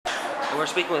And we're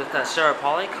speaking with Sarah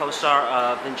Polley, co-star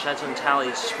of Vincenzo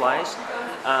Natali's Splice.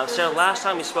 Sarah, last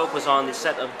time we spoke was on the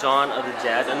set of Dawn of the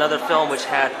Dead, another film which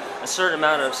had a certain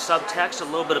amount of subtext, a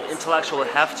little bit of intellectual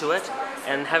heft to it.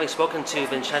 And having spoken to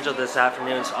Vincenzo this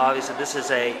afternoon, it's obvious that this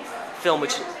is a film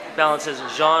which balances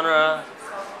genre,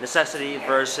 necessity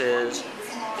versus,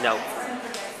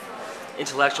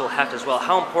 intellectual heft as well.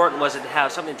 How important was it to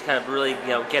have something to kind of really,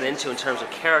 get into in terms of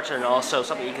character and also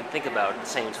something you can think about at the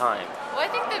same time? Well,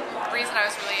 I think the reason I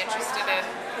was really interested in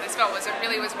this film was it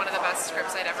really was one of the best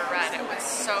scripts I'd ever read. It was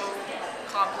so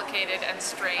complicated and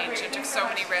strange. It took so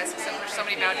many risks and pushed so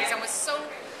many boundaries and was so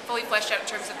fully fleshed out in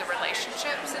terms of the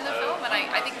relationships in the film, and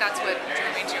I think that's what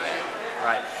drew me to it.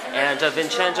 Right. And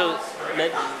Vincenzo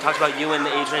talks about you and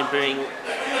Adrian being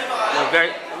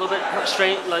a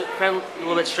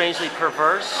little bit strangely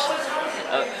perverse.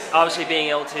 Obviously, being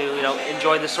able to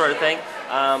enjoy this sort of thing.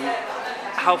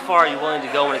 How far are you willing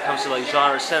to go when it comes to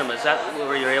genre cinema? Is that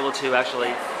where you're able to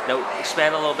actually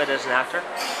expand a little bit as an actor?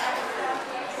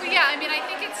 Well, yeah. I mean, I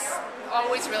think it's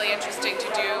always really interesting to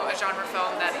do a genre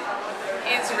film that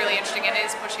is really interesting and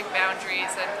is pushing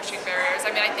boundaries and pushing barriers.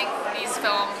 I mean, I think these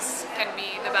films can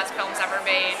be the best films ever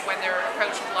made when they're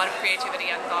approached with a lot of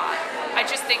creativity and thought. I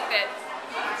just think that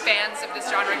fans of this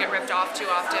genre get ripped off too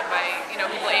often by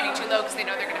people aiming too low because they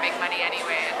know they're going to make money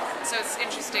anyway. And so it's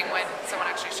interesting when someone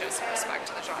actually shows some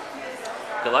respect to the genre.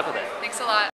 Good luck with it. Thanks a lot.